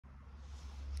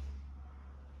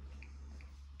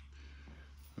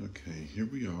Okay, here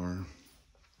we are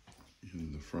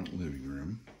in the front living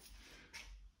room.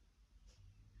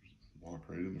 Walk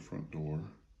right in the front door.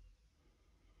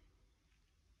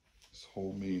 This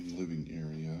whole main living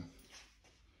area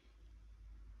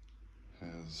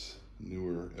has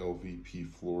newer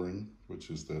LVP flooring, which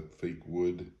is that fake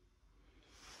wood.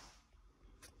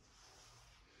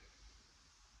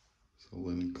 It's a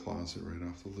linen closet right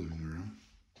off the living room.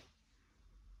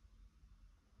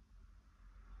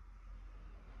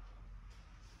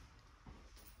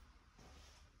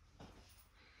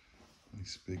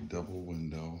 Nice big double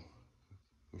window.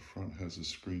 The front has a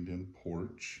screened-in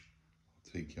porch.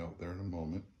 I'll take you out there in a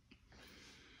moment.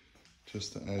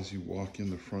 Just as you walk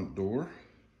in the front door,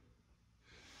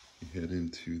 you head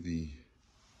into the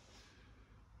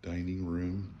dining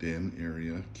room, den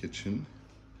area, kitchen,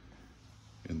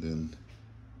 and then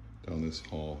down this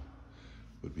hall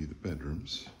would be the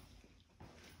bedrooms.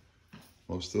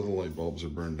 Most of the light bulbs are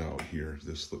burned out here.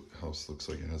 This house looks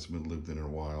like it hasn't been lived in a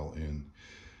while, and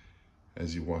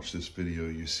as you watch this video,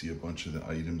 you see a bunch of the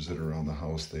items that are around the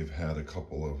house. They've had a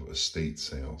couple of estate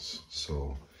sales,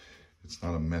 so it's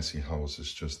not a messy house.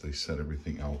 It's just they set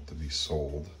everything out to be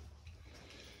sold.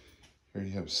 Here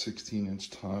you have 16-inch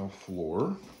tile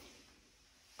floor.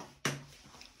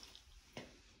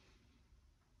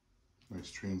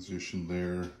 Nice transition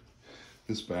there.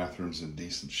 This bathroom's in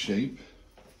decent shape.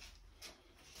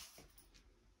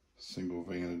 Single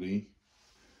vanity.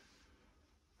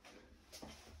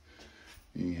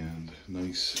 And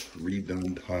nice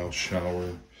redone tile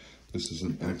shower. This is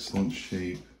in excellent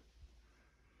shape.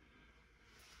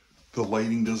 The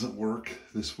lighting doesn't work.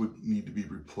 This would need to be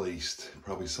replaced.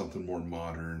 Probably something more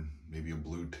modern, maybe a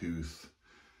Bluetooth.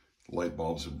 Light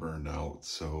bulbs are burned out,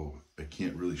 so I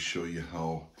can't really show you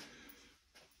how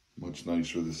much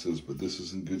nicer this is, but this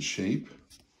is in good shape.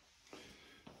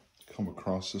 Come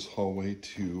across this hallway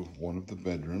to one of the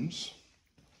bedrooms,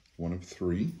 one of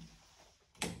three.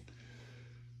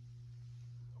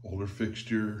 Older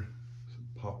fixture,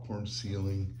 popcorn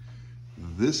ceiling.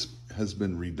 This has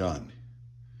been redone.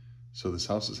 So this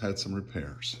house has had some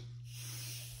repairs.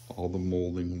 All the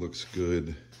molding looks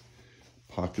good.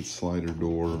 Pocket slider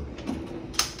door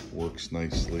works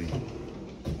nicely.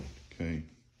 Okay.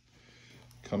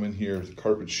 Come in here, the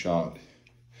carpet shot.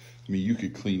 I mean, you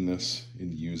could clean this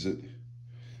and use it,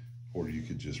 or you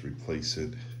could just replace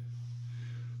it.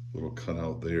 Little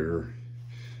cutout there.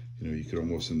 You know, you could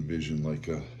almost envision like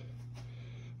a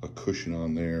cushion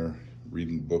on there,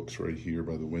 reading books right here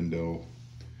by the window.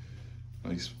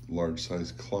 Nice large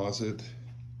size closet.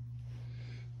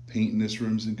 Paint in this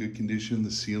room's in good condition. The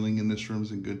ceiling in this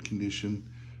room's in good condition.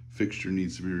 Fixture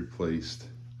needs to be replaced.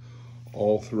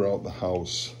 All throughout the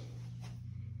house,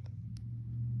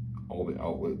 all the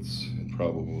outlets and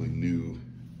probably new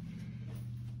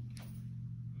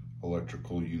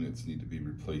electrical units need to be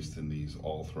replaced in these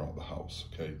all throughout the house,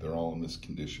 okay? They're all in this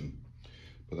condition,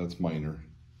 but that's minor.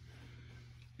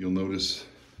 You'll notice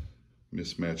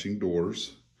mismatching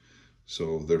doors.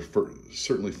 So they're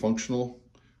certainly functional,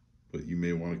 but you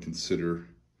may want to consider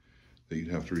that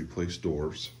you'd have to replace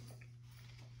doors.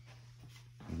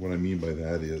 And what I mean by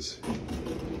that is,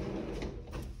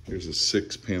 here's a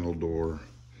 6-panel door,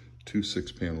 2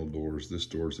 6-panel doors. This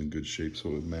door's in good shape, so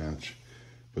it would match.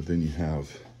 But then you have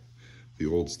the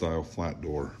old style flat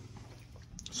door.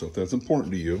 So if that's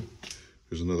important to you,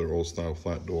 there's another old style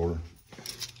flat door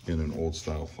and an old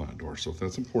style flat door. So if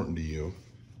that's important to you,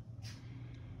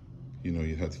 you know,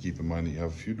 you have to keep in mind that you have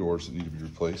a few doors that need to be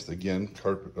replaced. Again,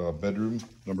 bedroom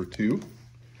number 2,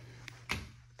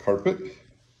 carpet,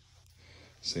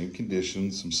 same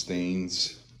condition, some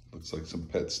stains, looks like some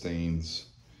pet stains.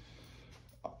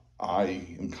 I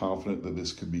am confident that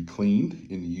this could be cleaned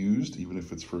and used, even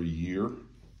if it's for a year.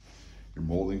 Your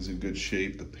molding's in good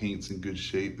shape, the paint's in good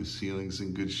shape, the ceiling's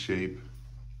in good shape.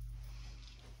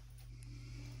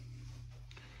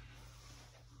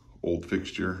 Old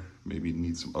fixture, maybe it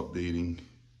needs some updating.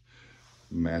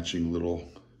 Matching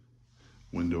little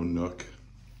window nook,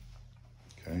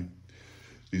 okay?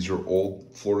 These are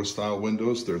old Florida style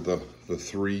windows. They're the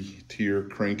 3-tier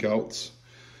crankouts.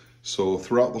 So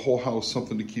throughout the whole house,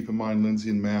 something to keep in mind, Lindsay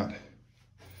and Matt,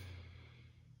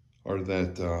 are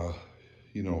that,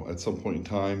 you know, at some point in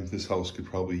time, this house could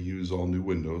probably use all new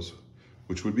windows,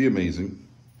 which would be amazing,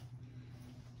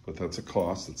 but that's a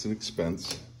cost, that's an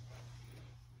expense.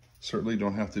 Certainly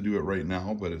don't have to do it right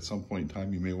now, but at some point in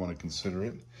time, you may want to consider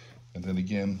it. And then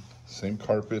again, same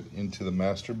carpet into the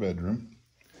master bedroom.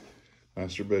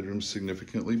 Master bedroom's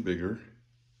significantly bigger.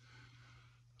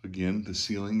 Again, the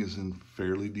ceiling is in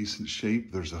fairly decent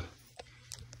shape. There's a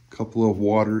couple of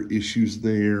water issues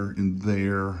there and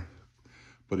there,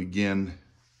 but again,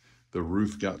 The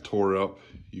roof got tore up.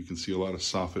 You can see a lot of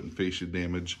soffit and fascia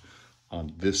damage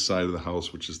on this side of the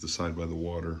house, which is the side by the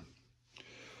water.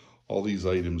 All these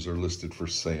items are listed for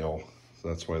sale, so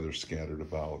that's why they're scattered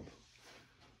about.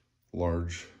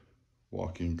 Large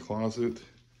walk-in closet.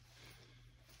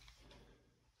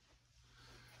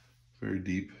 Very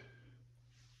deep.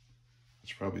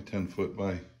 It's probably 10 foot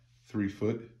by 3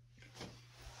 foot.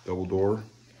 Double door.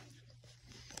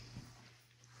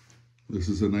 This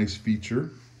is a nice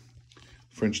feature.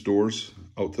 French doors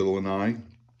out to the lanai.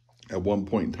 At one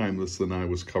point in time, this lanai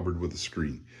was covered with a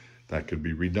screen. That could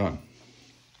be redone.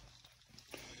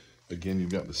 Again,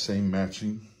 you've got the same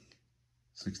matching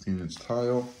 16-inch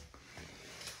tile.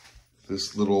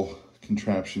 This little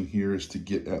contraption here is to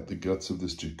get at the guts of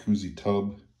this jacuzzi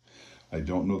tub. I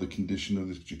don't know the condition of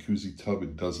this jacuzzi tub.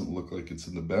 It doesn't look like it's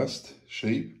in the best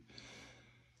shape,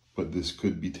 but this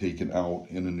could be taken out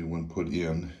and a new one put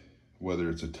in, whether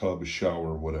it's a tub, a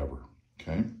shower, whatever,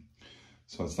 okay?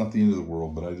 So it's not the end of the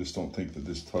world, but I just don't think that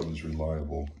this tub is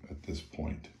reliable at this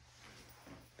point.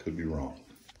 Could be wrong.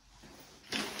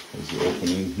 As you open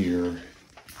in here,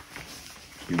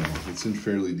 you know, it's in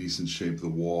fairly decent shape, the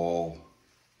wall,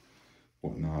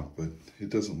 whatnot, but it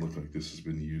doesn't look like this has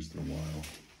been used in a while.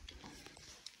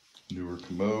 Newer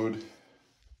commode.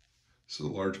 This is a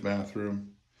large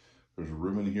bathroom. There's a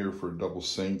room in here for a double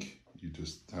sink. You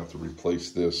just have to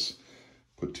replace this,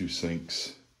 put 2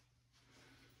 sinks.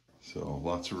 So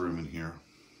lots of room in here.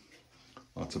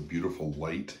 Lots of beautiful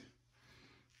light.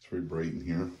 It's very bright in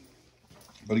here.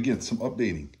 But again, some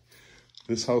updating.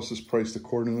 This house is priced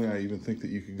accordingly. I even think that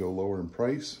you could go lower in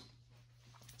price.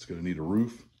 It's going to need a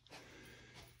roof.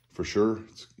 For sure,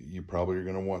 you probably are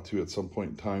going to want to at some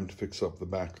point in time to fix up the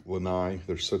back lanai.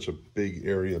 There's such a big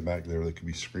area back there that could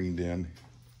be screened in.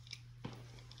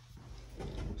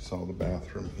 Saw the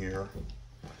bathroom here.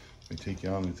 Let me take you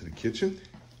on into the kitchen.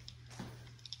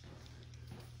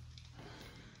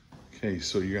 Okay,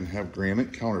 so you're going to have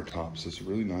granite countertops. It's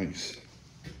really nice.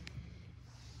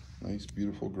 Nice,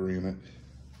 beautiful granite.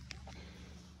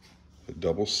 A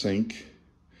double sink.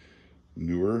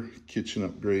 Newer kitchen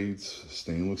upgrades,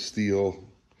 stainless steel.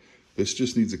 This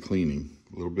just needs a cleaning.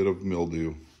 A little bit of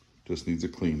mildew, just needs a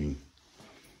cleaning.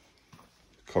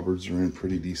 Cupboards are in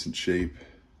pretty decent shape.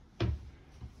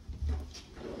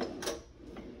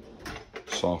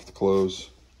 Soft close.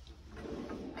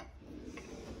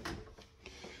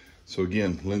 So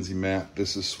again, Lindsay Matt,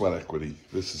 this is sweat equity.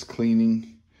 This is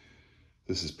cleaning.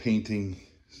 This is painting,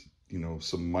 you know,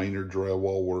 some minor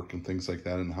drywall work and things like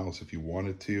that in the house if you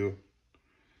wanted to.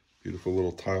 Beautiful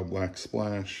little tile black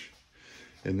splash.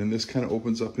 And then this kind of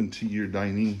opens up into your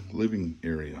dining living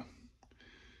area.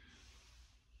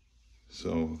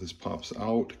 So this pops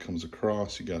out, comes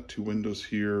across. You got 2 windows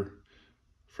here.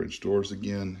 French doors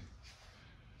again.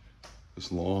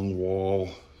 This long wall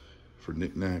for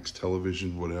knickknacks,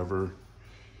 television, whatever.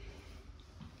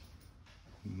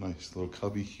 Nice little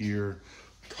cubby here.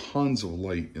 Tons of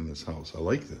light in this house. I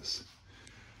like this.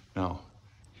 Now,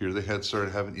 here they had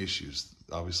started having issues.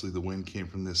 Obviously, the wind came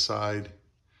from this side.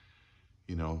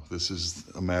 You know, this is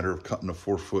a matter of cutting a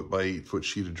 4 foot by 8 foot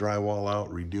sheet of drywall out,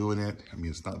 redoing it. I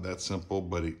mean, it's not that simple,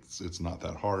 but it's not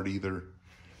that hard either.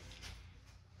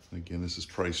 Again, this is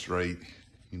priced right.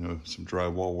 You know, some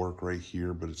drywall work right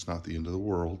here, but it's not the end of the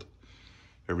world.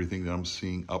 Everything that I'm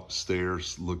seeing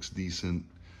upstairs looks decent.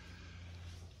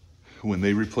 When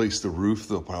they replace the roof,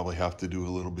 they'll probably have to do a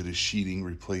little bit of sheeting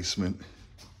replacement.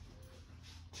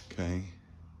 Okay.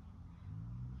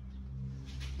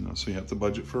 You know, so you have to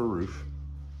budget for a roof.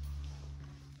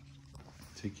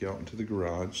 Take you out into the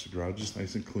garage. The garage is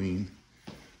nice and clean.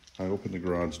 I opened the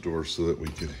garage door so that we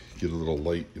could get a little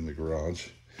light in the garage.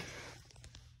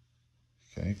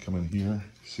 Okay, come in here,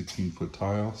 16-foot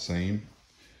tile, same.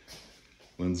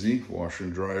 Lindsay, washer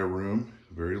and dryer room,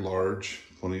 very large,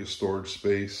 plenty of storage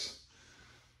space.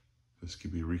 This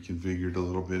could be reconfigured a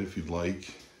little bit if you'd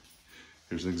like.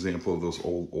 Here's an example of those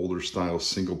older style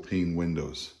single pane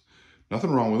windows.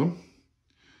 Nothing wrong with them,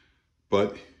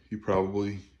 but you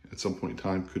probably at some point in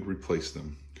time could replace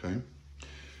them, okay?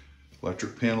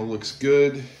 Electric panel looks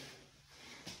good.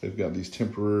 They've got these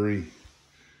temporary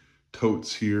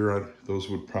totes here. Those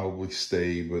would probably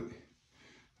stay, but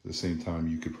at the same time,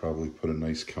 you could probably put a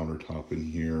nice countertop in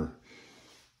here.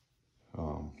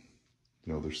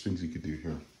 You know, there's things you could do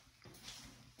here.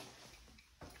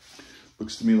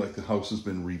 Looks to me like the house has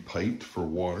been repiped for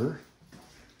water.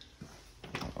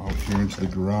 Out here into the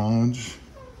garage.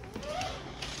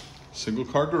 Single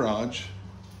car garage.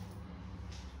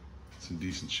 It's in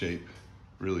decent shape,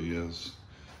 really is.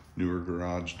 Newer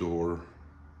garage door.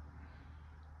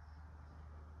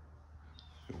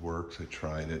 It works, I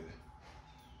tried it.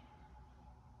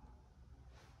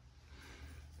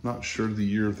 Not sure the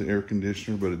year of the air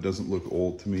conditioner, but it doesn't look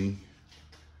old to me.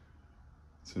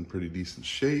 It's in pretty decent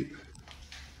shape.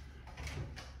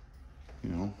 You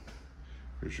know,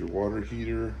 here's your water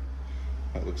heater.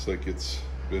 That looks like it's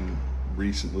been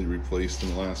recently replaced in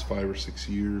the last 5 or 6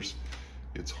 years.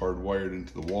 It's hardwired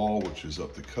into the wall, which is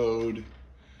up to code.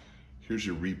 Here's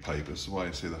your repipe. This is why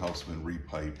I say the house has been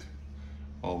repiped.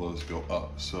 All those go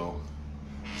up. So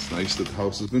it's nice that the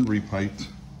house has been repiped.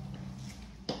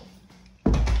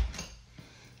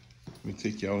 Let me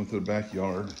take you out into the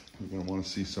backyard. You're going to want to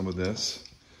see some of this.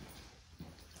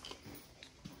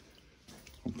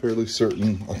 I'm fairly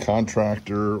certain a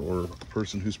contractor or a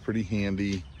person who's pretty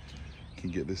handy can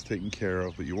get this taken care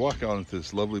of. But you walk out into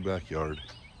this lovely backyard.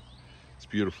 It's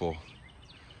beautiful.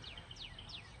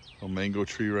 A mango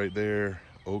tree right there,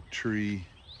 oak tree,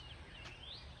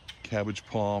 cabbage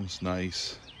palms,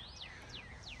 nice.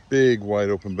 Big wide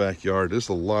open backyard. There's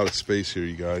a lot of space here,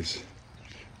 you guys.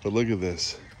 But look at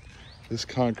this. This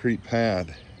concrete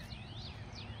pad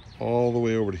all the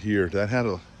way over to here. That had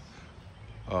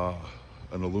an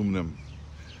aluminum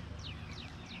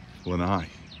lanai.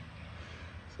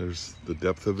 There's the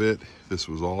depth of it. This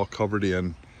was all covered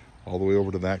in all the way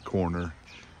over to that corner.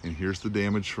 And here's the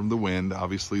damage from the wind.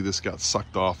 Obviously this got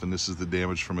sucked off, and this is the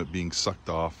damage from it being sucked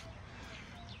off.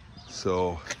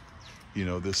 So, you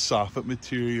know, this soffit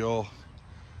material,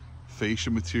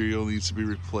 fascia material needs to be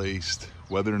replaced.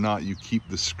 Whether or not you keep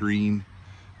the screen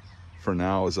for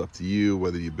now is up to you.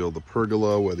 Whether you build a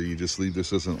pergola, whether you just leave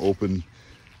this as an open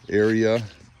area,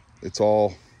 it's a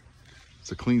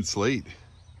clean slate.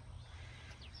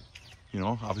 You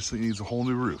know, obviously it needs a whole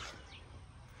new roof.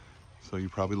 So you're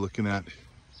probably looking at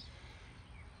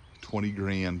 20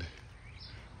 grand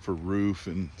for roof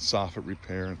and soffit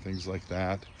repair and things like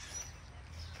that.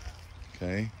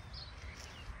 Okay.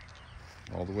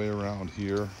 All the way around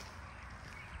here.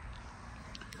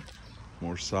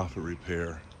 More soffit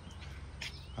repair.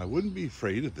 I wouldn't be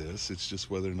afraid of this. It's just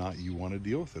whether or not you want to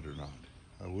deal with it or not.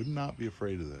 I would not be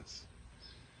afraid of this.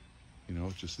 You know,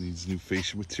 it just needs new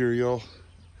fascia material,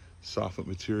 soffit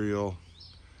material.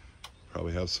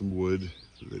 Probably have some wood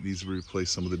that needs to be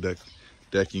replaced, some of the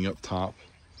decking up top.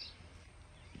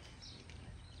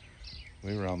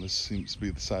 Way around, this seems to be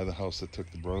the side of the house that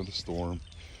took the brunt of the storm.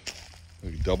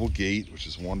 A double gate, which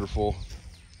is wonderful.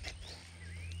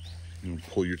 You can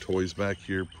pull your toys back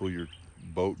here, pull your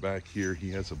boat back here. He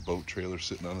has a boat trailer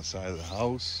sitting on the side of the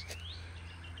house.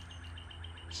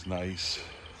 It's nice.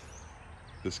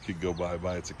 This could go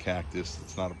bye-bye. It's a cactus.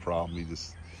 It's not a problem. You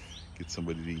just get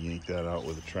somebody to yank that out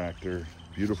with a tractor.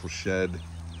 Beautiful shed.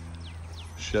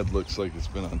 Shed looks like it's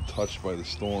been untouched by the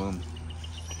storm.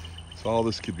 So all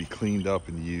this could be cleaned up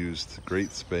and used.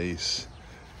 Great space.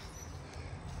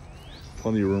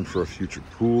 Plenty of room for a future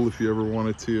pool if you ever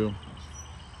wanted to.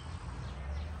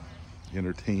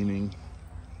 Entertaining.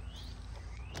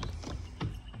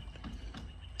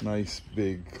 Nice,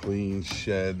 big, clean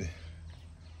shed.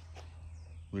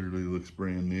 Literally looks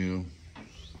brand new.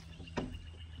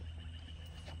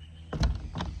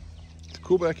 It's a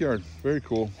cool backyard, very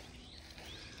cool.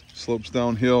 Slopes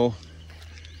downhill.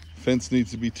 Fence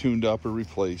needs to be tuned up or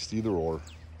replaced, either or.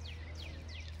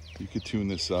 You could tune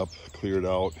this up, clear it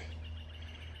out.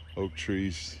 Oak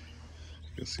trees.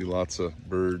 You can see lots of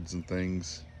birds and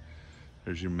things.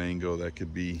 There's your mango that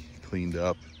could be cleaned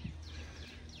up.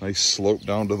 Nice slope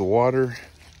down to the water.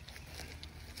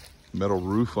 Metal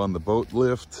roof on the boat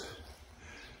lift.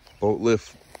 Boat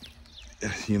lift,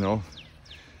 you know,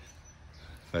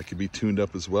 that could be tuned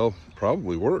up as well.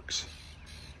 Probably works.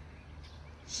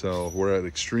 So we're at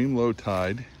extreme low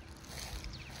tide.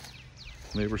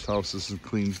 Neighbor's house is in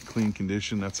clean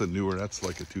condition. That's a newer, that's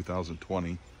like a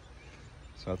 2020.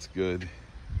 So that's good.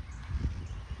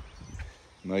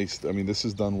 Nice, I mean, this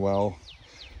is done well.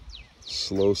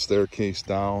 Slow staircase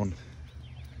down.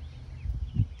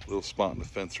 Little spot in the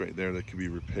fence right there that could be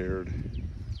repaired.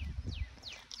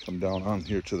 Come down on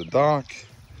here to the dock.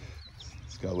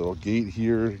 It's got a little gate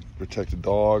here, protect a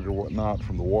dog or whatnot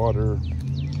from the water.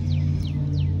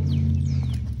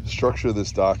 The structure of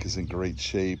this dock is in great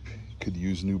shape. Could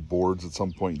use new boards at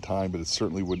some point in time, but it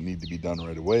certainly wouldn't need to be done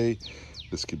right away.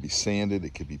 This could be sanded,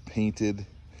 it could be painted.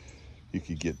 You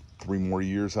could get 3 more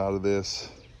years out of this.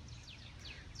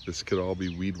 This could all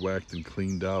be weed whacked and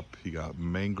cleaned up. You got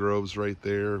mangroves right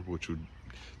there, which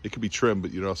it could be trimmed,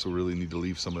 but you'd also really need to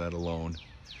leave some of that alone.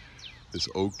 This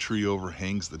oak tree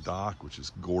overhangs the dock, which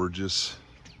is gorgeous.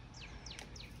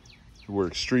 We're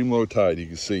extreme low tide, you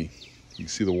can see. You can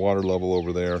see the water level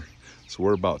over there. So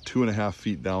we're about 2.5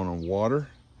 feet down on water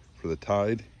for the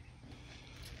tide.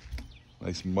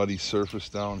 Nice muddy surface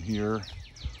down here.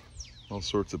 All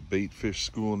sorts of bait fish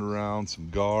schooling around, some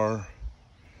gar.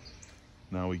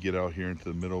 Now we get out here into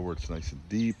the middle where it's nice and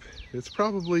deep. It's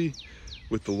probably,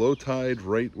 with the low tide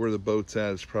right where the boat's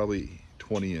at, it's probably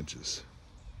 20 inches.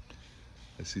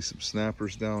 I see some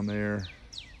snappers down there.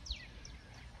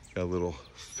 Got a little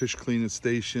fish cleaning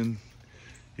station.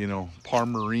 You know, Par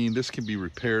Marine, this can be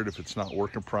repaired if it's not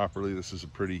working properly. This is a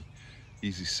pretty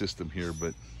easy system here,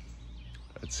 but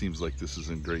it seems like this is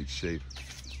in great shape.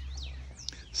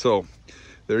 So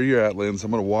there you're at, Linz.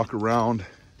 I'm gonna walk around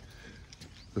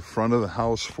the front of the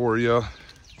house for you.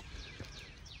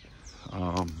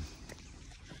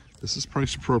 This is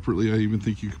priced appropriately. I even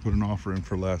think you could put an offer in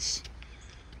for less.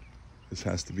 This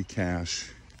has to be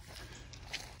cash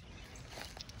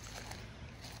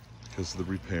because of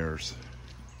the repairs.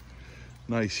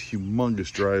 Nice,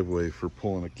 humongous driveway for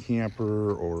pulling a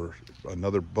camper or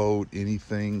another boat,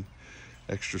 anything.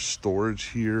 Extra storage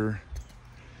here.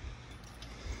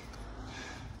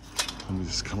 Let me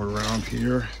just come around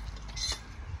here.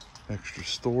 Extra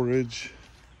storage.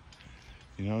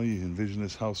 You know, you envision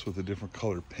this house with a different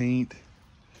color paint.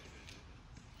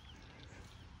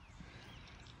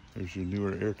 There's your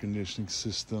newer air conditioning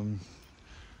system.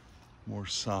 More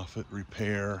soffit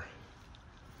repair.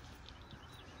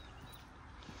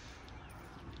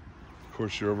 Of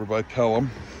course, you're over by Pellam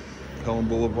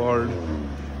Boulevard.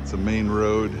 It's a main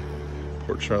road.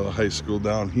 Port Charlotte High School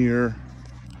down here.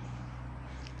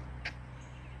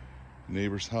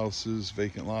 Neighbors' houses,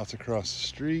 vacant lots across the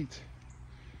street.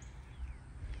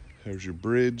 There's your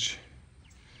bridge.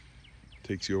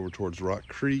 Takes you over towards Rock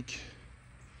Creek.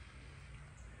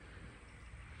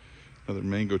 Another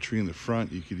mango tree in the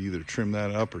front. You could either trim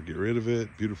that up or get rid of it.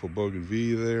 Beautiful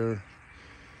bougainvillea there.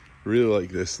 Really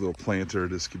like this little planter.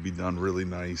 This could be done really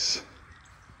nice.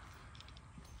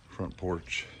 Front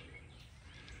porch.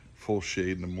 Full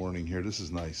shade in the morning here. This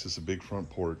is nice. This is a big front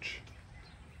porch.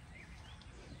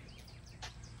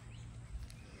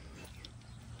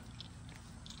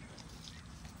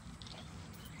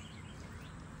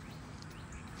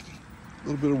 A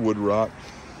little bit of wood rot.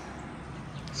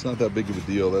 It's not that big of a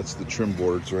deal. That's the trim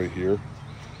boards right here.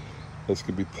 This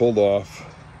can be pulled off.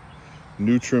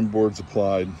 New trim boards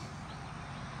applied.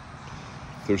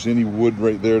 If there's any wood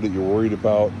right there that you're worried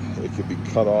about, it could be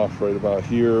cut off right about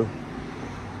here.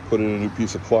 Put in a new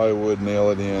piece of plywood, nail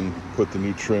it in, put the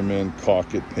new trim in,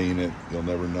 caulk it, paint it. You'll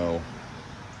never know.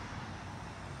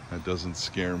 That doesn't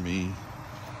scare me.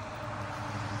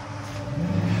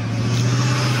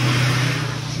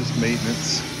 It's just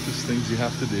maintenance, just things you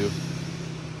have to do.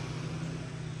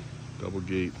 Double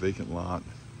gate, vacant lot.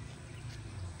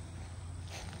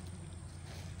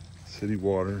 City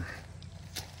water.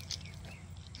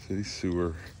 City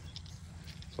sewer.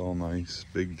 It's all nice.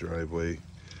 Big driveway.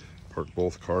 Park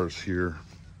both cars here.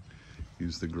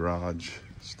 Use the garage,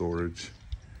 storage.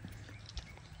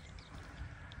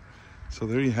 So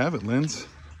there you have it, Linz.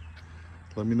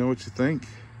 Let me know what you think.